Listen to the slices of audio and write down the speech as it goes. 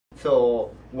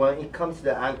So when it comes to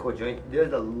the ankle joint,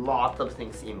 there's a lot of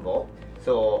things involved.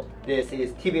 So this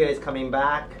is tibia is coming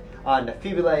back, and the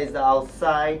fibula is the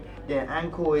outside. Then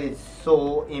ankle is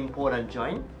so important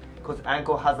joint because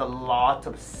ankle has a lot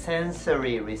of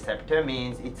sensory receptor,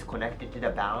 means it's connected to the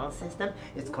balance system,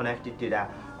 it's connected to the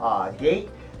gait.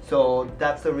 So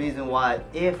that's the reason why,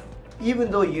 even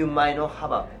though you might not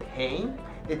have a pain,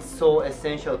 it's so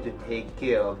essential to take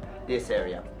care of this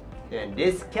area. And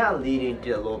this can lead into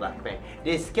the low back pain,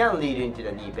 this can lead into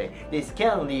the knee pain, this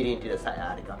can lead into the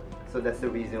sciatica. So that's the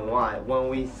reason why when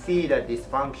we see the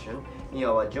dysfunction in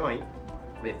our joint,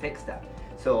 we fix that.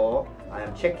 So I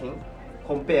am checking,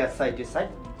 compare side to side,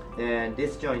 and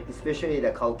this joint, especially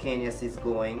the calcaneus, is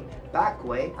going back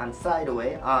way and side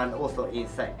way and also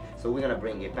inside. So we're gonna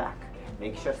bring it back.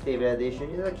 Make sure stabilization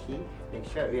is the key. Make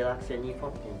sure relax your knee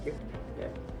form. Thank you. Yeah.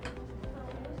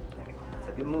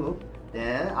 So good move.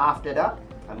 Then after that,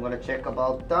 I'm gonna check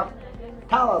about the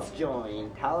talus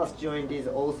joint. Talus joint is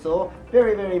also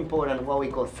very, very important, what we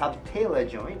call subtalar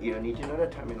joint. You don't need to know the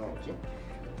terminology.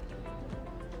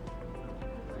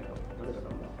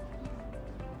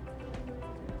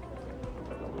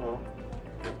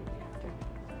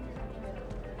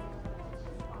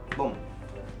 Boom.